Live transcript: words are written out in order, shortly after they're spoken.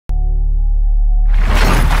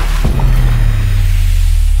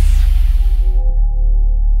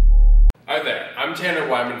I'm Tanner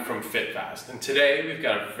Wideman from FitFast, and today we've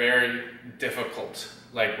got a very difficult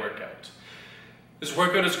leg workout. This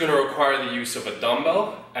workout is going to require the use of a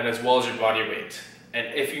dumbbell and as well as your body weight.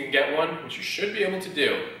 And if you can get one, which you should be able to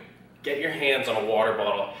do, get your hands on a water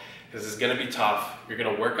bottle because it's going to be tough. You're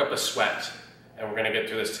going to work up a sweat and we're going to get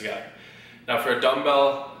through this together. Now for a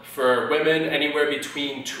dumbbell, for women, anywhere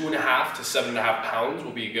between 2.5 to 7.5 pounds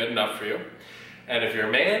will be good enough for you. And if you're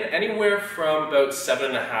a man, anywhere from about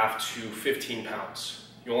 7.5 to 15 pounds.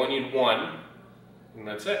 You only need one, and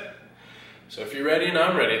that's it. So if you're ready and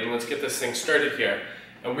I'm ready, then let's get this thing started here.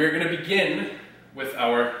 And we're gonna begin with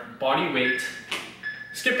our body weight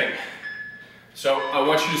skipping. So I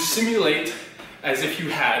want you to simulate as if you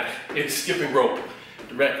had a skipping rope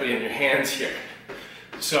directly in your hands here.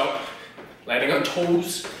 So landing on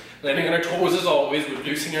toes, landing on our toes as always,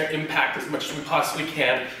 reducing our impact as much as we possibly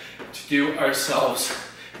can to do ourselves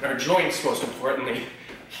and our joints, most importantly,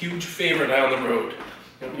 huge favor down the road.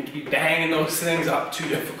 You don't need to be banging those things up too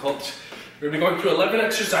difficult. We're going to be going through 11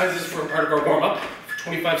 exercises for a part of our warm-up for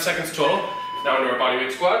 25 seconds total. Now into our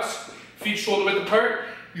bodyweight squats. Feet shoulder width apart.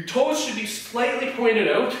 Your toes should be slightly pointed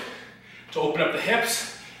out to open up the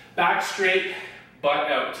hips. Back straight, butt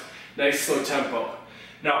out. Nice slow tempo.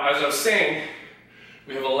 Now, as I was saying,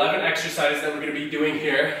 we have 11 exercises that we're going to be doing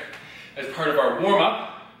here as part of our warm-up.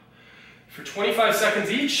 For 25 seconds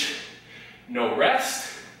each, no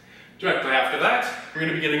rest. Directly after that, we're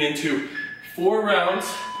going to be getting into 4 rounds.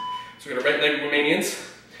 So we're going to right leg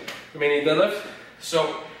Romanian deadlift. So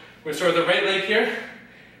we're going to start with the right leg here.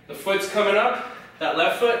 The foot's coming up, that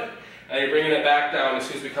left foot, and you're bringing it back down as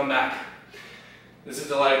soon as we come back. This is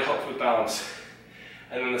designed to help with balance.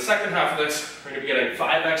 And then the second half of this, we're going to be getting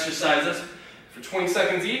 5 exercises for 20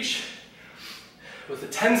 seconds each, with a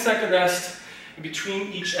 10-second rest in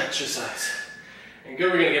between each exercise. And good,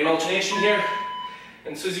 we're going to get an alternation here.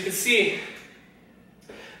 And so as you can see,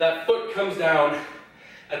 that foot comes down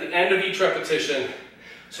at the end of each repetition,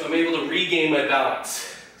 so I'm able to regain my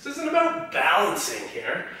balance. This isn't about balancing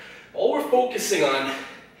here. All we're focusing on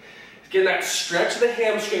is getting that stretch of the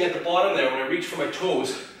hamstring at the bottom there when I reach for my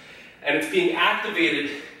toes, and it's being activated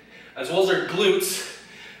as well as our glutes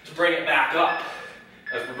to bring it back up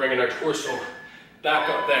as we're bringing our torso back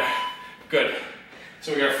up there. Good.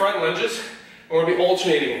 So we got our front lunges, and we're going to be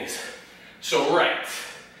alternating these. So right,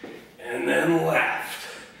 and then left.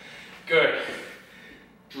 Good.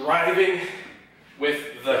 Driving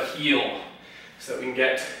with the heel so that we can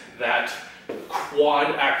get that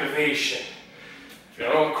quad activation. If you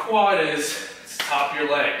don't know what quad is, it's the top of your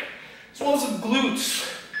leg. As well as the glutes.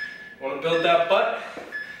 You want to build that butt?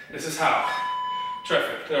 This is how.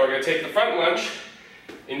 Terrific. Now we're going to take the front lunge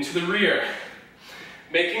into the rear,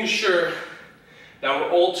 making sure that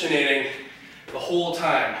we're alternating the whole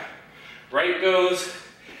time. Right goes,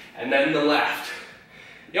 and then the left.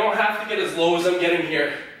 You don't have to get as low as I'm getting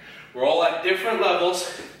here. We're all at different levels.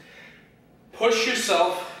 Push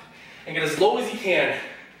yourself and get as low as you can,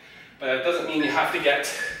 but that doesn't mean you have to get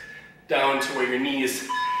down to where your knees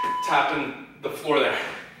tapping the floor there.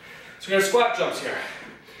 So we're gonna squat jumps here.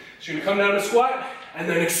 So you're gonna come down to squat and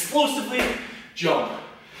then explosively jump.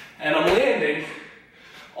 And I'm landing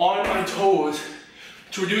on my toes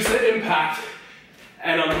to reduce the impact,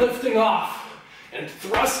 and I'm lifting off and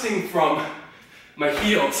thrusting from my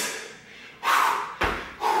heels.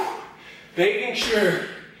 Making sure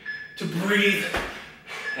to breathe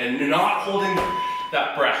and not holding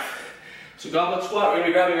that breath. So goblet squat, we're going to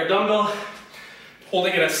be grabbing our dumbbell,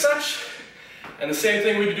 holding it as such, and the same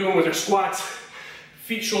thing we'd be doing with our squats.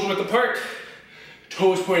 Feet shoulder width apart,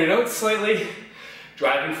 toes pointed out slightly,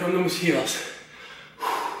 driving from those heels.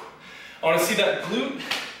 I want to see that glute,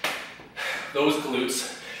 those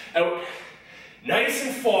glutes, out nice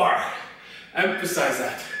and far. Emphasize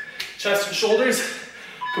that. Chest and shoulders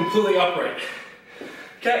completely upright.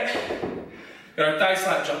 Okay, got our thigh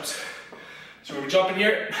slap jumps. So we're jumping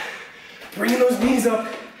here, bringing those knees up,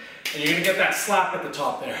 and you're gonna get that slap at the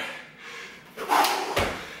top there.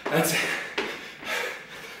 That's it.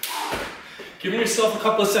 Giving yourself a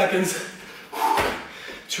couple of seconds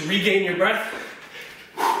to regain your breath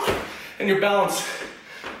and your balance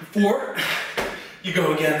before you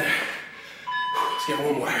go again there. Let's get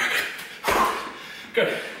one more.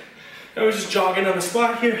 Good. Now we're just jogging on the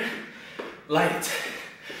spot here. Light.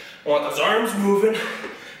 I want those arms moving.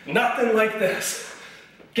 Nothing like this.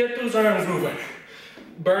 Get those arms moving.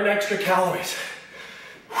 Burn extra calories.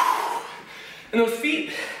 And those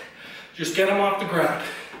feet, just get them off the ground.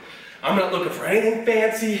 I'm not looking for anything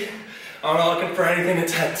fancy. I'm not looking for anything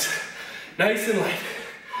intense. Nice and light.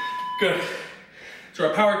 Good. So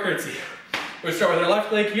our power curtsy. We're gonna start with our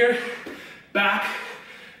left leg here, back,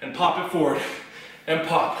 and pop it forward. and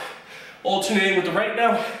pop. Alternating with the right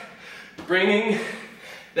now, bringing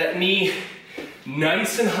that knee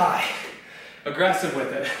nice and high, aggressive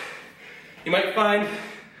with it. You might find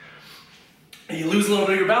you lose a little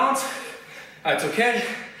bit of your balance. That's okay.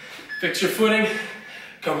 Fix your footing.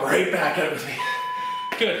 Come right back at it with me.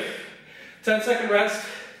 Good. 10-second rest.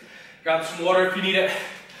 Grab some water if you need it.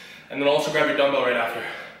 And then also grab your dumbbell right after.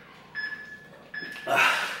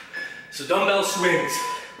 So dumbbell swings.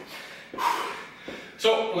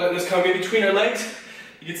 So letting this come in between our legs.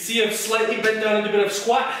 You can see I'm slightly bent down into a bit of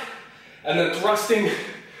squat. And then thrusting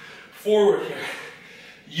forward here.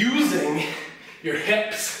 Using your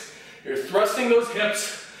hips. You're thrusting those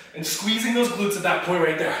hips and squeezing those glutes at that point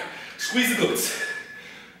right there. Squeeze the glutes.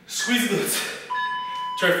 Squeeze the glutes.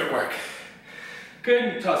 Terrific work.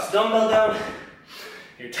 Good, you toss the dumbbell down.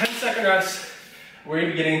 Your 10-second rest. We're going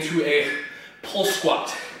to be getting into a pull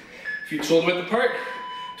squat. Feet shoulder width apart,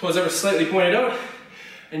 toes ever slightly pointed out.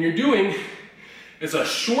 And you're doing is a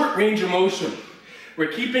short range of motion.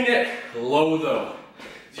 We're keeping it low though.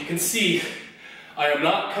 As you can see, I am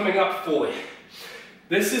not coming up fully.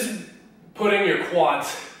 This is putting your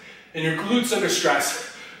quads and your glutes under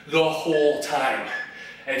stress the whole time.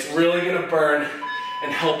 And it's really gonna burn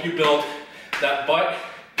and help you build that butt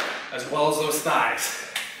as well as those thighs.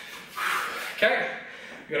 Okay,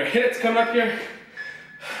 we got our hits coming up here.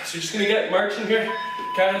 So you're just gonna get marching here.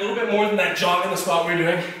 Okay, a little bit more than that jog on the spot we're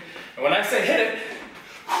doing. And when I say hit it,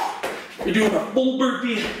 you're doing a full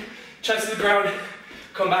burpee, chest to the ground,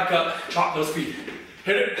 come back up, chop those feet.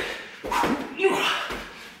 Hit it.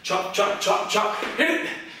 Chop, chop, chop, chop, hit it.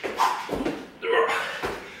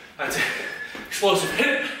 That's it. Explosive, hit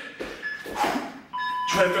it.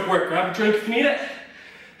 Terrific work. Grab a drink if you need it.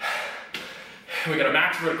 We got a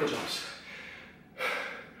max vertical jumps.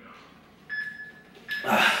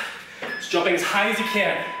 Just jumping as high as you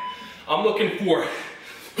can. I'm looking for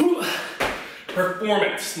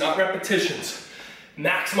performance, not repetitions.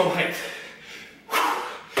 Maximum height.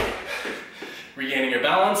 Regaining your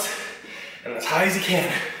balance, and as high as you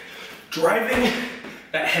can. Driving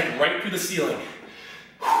that head right through the ceiling.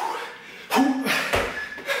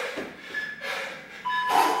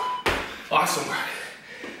 Awesome work.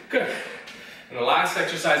 Good. And the last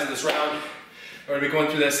exercise of this round, we're going to be going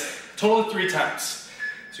through this a total of 3 times.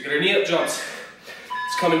 So you get our knee up jumps.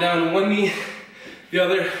 It's coming down one knee, the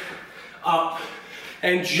other, up,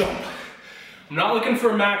 and jump. I'm not looking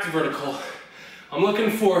for a max vertical. I'm looking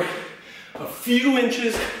for a few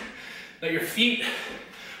inches that your feet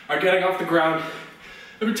are getting off the ground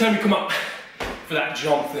every time you come up for that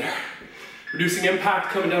jump there. Reducing impact,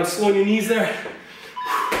 coming down slow on your knees there.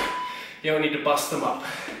 You don't need to bust them up.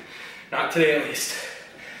 Not today at least.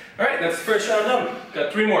 All right, that's the first round done.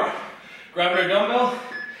 Got 3 more. Grabbing our dumbbell,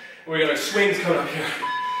 we got our swings coming up here.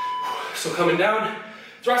 So coming down,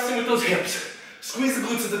 thrusting with those hips. Squeeze the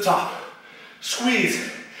glutes at the top.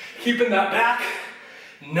 Squeeze, keeping that back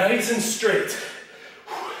nice and straight.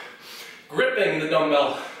 Gripping the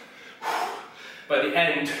dumbbell by the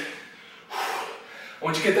end. I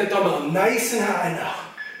want you to get that dumbbell nice and high now.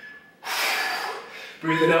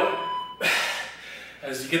 Breathing out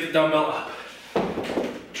as you get the dumbbell up.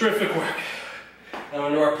 Terrific work. Now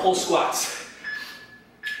into our pull squats.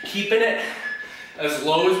 Keeping it as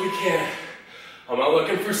low as we can. I'm not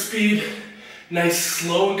looking for speed. Nice,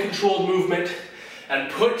 slow and controlled movement. And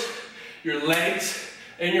put your legs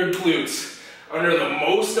and your glutes under the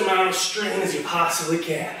most amount of strain as you possibly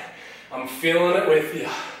can. I'm feeling it with you.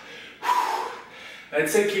 I'd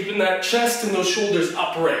say keeping that chest and those shoulders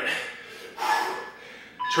upright.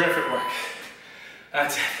 Terrific work.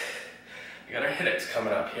 That's it. We got our hit-its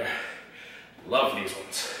coming up here. Love these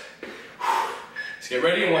ones. Let's get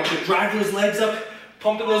ready. I want you to drive those legs up,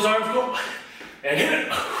 pump to those arms, go, and hit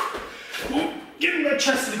it. Getting that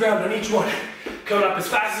chest to the ground on each one. Coming up as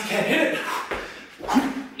fast as you can. Hit it.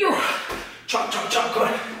 Chop, chop, chop, go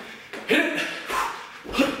ahead. Hit it.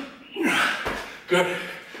 Good.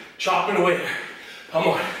 Chopping away there. Come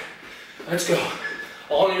on. Let's go.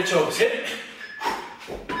 All on your toes. Hit it.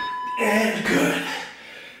 And good.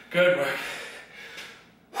 Good work.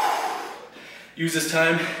 Use this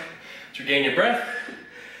time to regain your breath.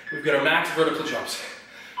 We've got our max vertical jumps.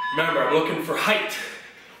 Remember, I'm looking for height,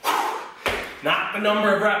 not the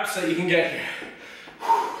number of reps that you can get here.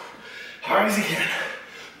 Hard as you can.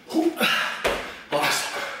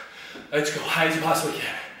 Awesome. Let's go high as you possibly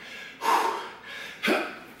can.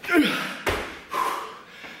 Try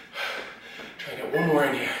to get one more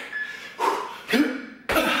in here.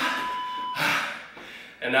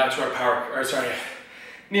 And now to our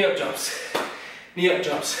knee up jumps. Knee up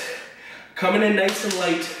jumps. Coming in nice and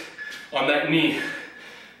light on that knee.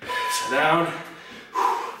 So down,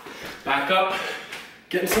 Back up,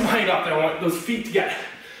 getting some height up there. I want those feet to get a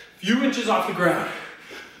few inches off the ground.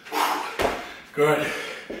 Good.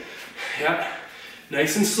 Yep.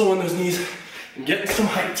 Nice and slow on those knees and getting some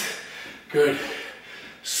height. Good.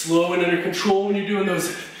 Slow and under control when you're doing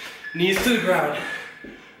those knees to the ground.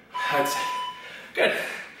 That's it. Good.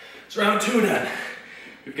 It's round 2 done.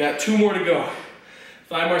 We've got 2 more to go.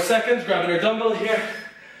 5 more seconds, grabbing our dumbbell here.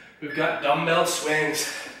 We've got dumbbell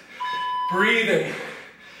swings. Breathing.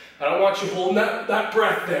 I don't want you holding that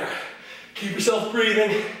breath there. Keep yourself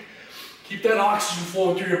breathing. Keep that oxygen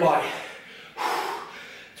flowing through your body.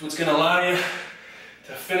 It's what's gonna allow you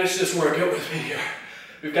to finish this workout with me here.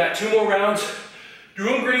 We've got 2 more rounds.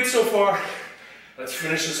 Doing great so far. Let's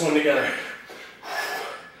finish this one together.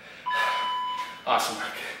 Awesome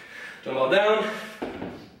work. Dumbbell down.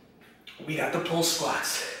 We got the pull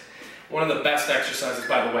squats. One of the best exercises,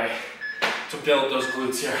 by the way, to build those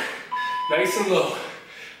glutes here. Nice and low.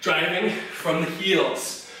 Driving from the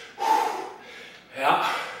heels.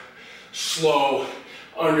 Yeah. Slow,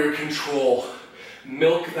 under control.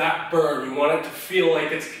 Milk that burn. You want it to feel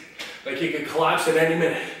like it's like you could collapse at any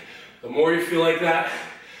minute. The more you feel like that,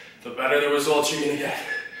 the better the results you're gonna get.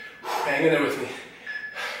 Hang in there with me.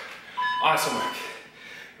 Awesome work.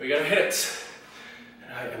 We got our hits.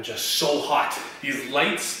 I am just so hot. These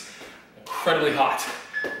lights, incredibly hot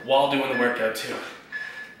while doing the workout too.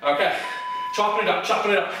 Okay, chopping it up,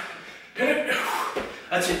 chopping it up. Hit it.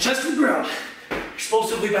 That's it, chest to the ground.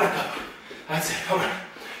 Explosively back up. That's it, come on.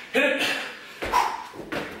 Hit it.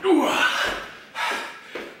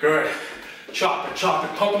 Good. Chopping,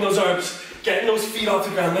 chopping, pumping those arms, getting those feet off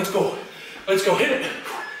the ground. Let's go. Let's go, hit it.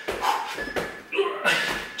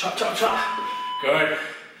 Chop, chop, chop. Good.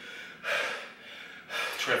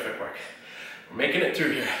 Terrific work. We're making it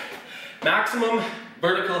through here. Maximum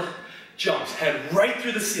vertical jumps. Head right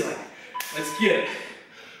through the ceiling. Let's get it.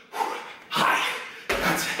 High.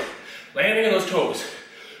 That's it. Landing on those toes.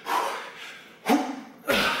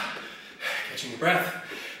 Catching your breath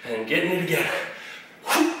and getting it again.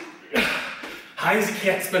 High as you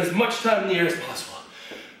can. Spend as much time in the air as possible.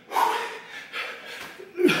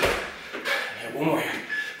 And one more here.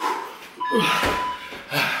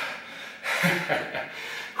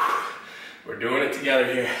 We're doing it together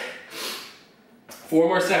here. 4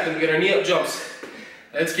 more seconds. We get our knee up jumps.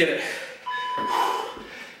 Let's get it.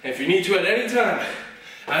 And if you need to at any time,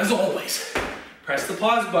 as always, press the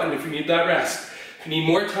pause button if you need that rest. If you need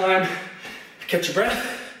more time to catch your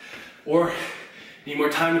breath, or need more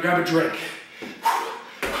time to grab a drink.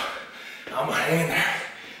 I'm hanging there.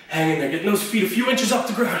 Hanging there. Getting those feet a few inches off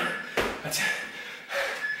the ground. That's it.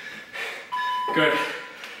 Good.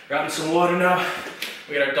 Grabbing some water now.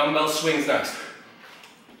 We got our dumbbell swings next.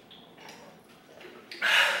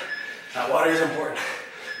 That water is important.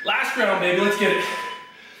 Last round, baby. Let's get it.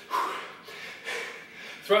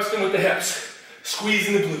 Thrusting with the hips.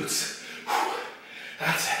 Squeezing the glutes.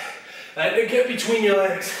 That's it. Letting it get between your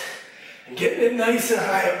legs. And getting it nice and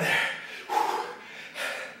high up there.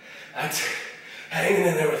 That's it. Hanging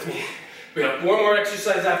in there with me. We got 4 more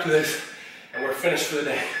exercises after this. And we're finished for the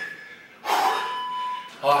day.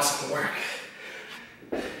 Awesome work.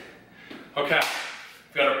 Okay,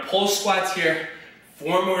 we've got our pull squats here.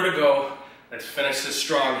 4 more to go. Let's finish this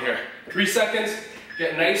strong here. 3 seconds,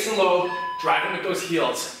 get nice and low, driving with those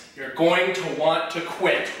heels. You're going to want to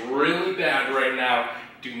quit really bad right now.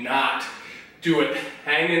 Do not do it.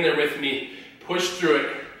 Hang in there with me. Push through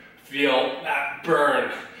it. Feel that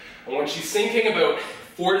burn. I want you sinking about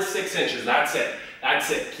 4 to 6 inches. That's it.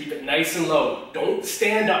 That's it. Keep it nice and low. Don't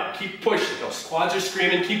stand up. Keep pushing. Those quads are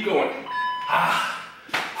screaming. Keep going. Ah.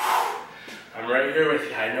 I'm right here with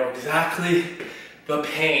you. I know exactly the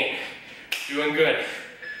pain. Doing good.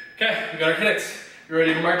 Okay, we got our hits. You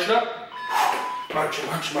ready to march it up? March it,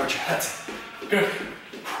 march it, march it. That's it. Good.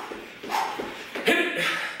 Hit it.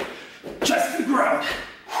 Chest to the ground.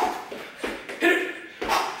 Hit it.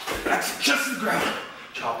 That's it. Chest to the ground.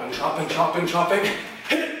 Chopping, chopping, chopping, chopping.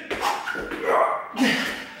 Hit it.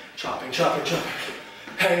 Chopping, chopping, chopping.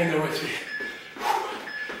 Hang in there with me.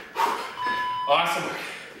 Awesome work.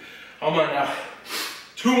 Come on now.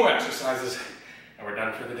 2 more exercises and we're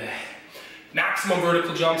done for the day. Maximum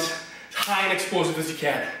vertical jumps, as high and explosive as you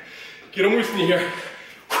can. Get them with me here.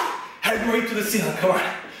 Head right to the ceiling, come on.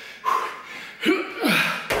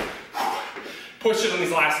 Push it on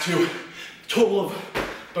these last 2. Total of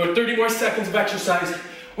about 30 more seconds of exercise. I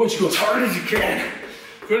want you to go as hard as you can.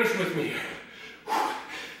 Finish with me here.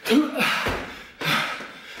 Come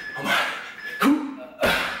on.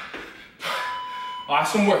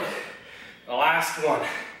 Awesome work. The last one.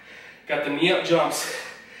 Got the knee up jumps.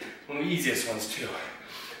 One of the easiest ones too.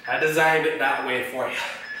 I designed it that way for you.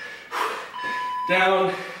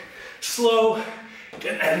 down, slow,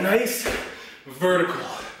 get a nice vertical.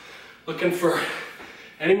 Looking for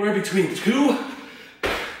anywhere between 2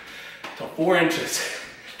 to 4 inches.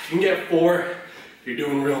 If you can get 4, you're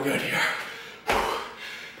doing real good here.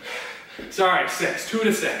 Sorry, 6, 2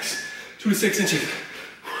 to 6, 2 to 6 inches.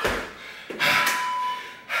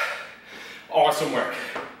 Awesome work.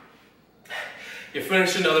 You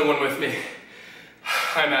finished another one with me.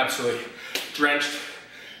 I'm absolutely drenched.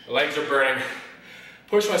 My legs are burning.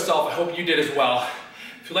 Push myself. I hope you did as well.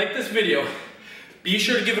 If you like this video, be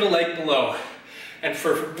sure to give it a like below. And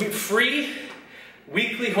for free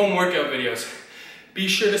weekly home workout videos, be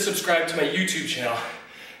sure to subscribe to my YouTube channel.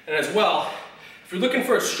 And as well, if you're looking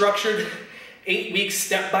for a structured 8-week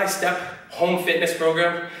step-by-step home fitness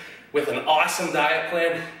program with an awesome diet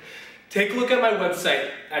plan, take a look at my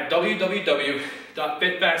website at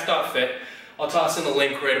www.fitfast.fit. I'll toss in the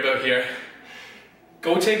link right about here.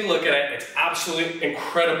 Go take a look at it. It's absolutely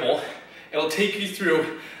incredible. It'll take you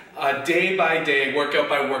through a day-by-day,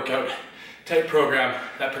 workout-by-workout type program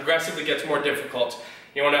that progressively gets more difficult.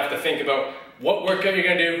 You won't have to think about what workout you're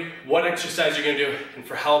gonna do, what exercise you're gonna do, and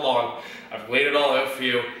for how long. I've laid it all out for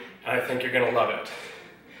you, and I think you're gonna love it.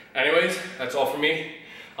 Anyways, that's all for me.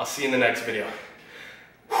 I'll see you in the next video.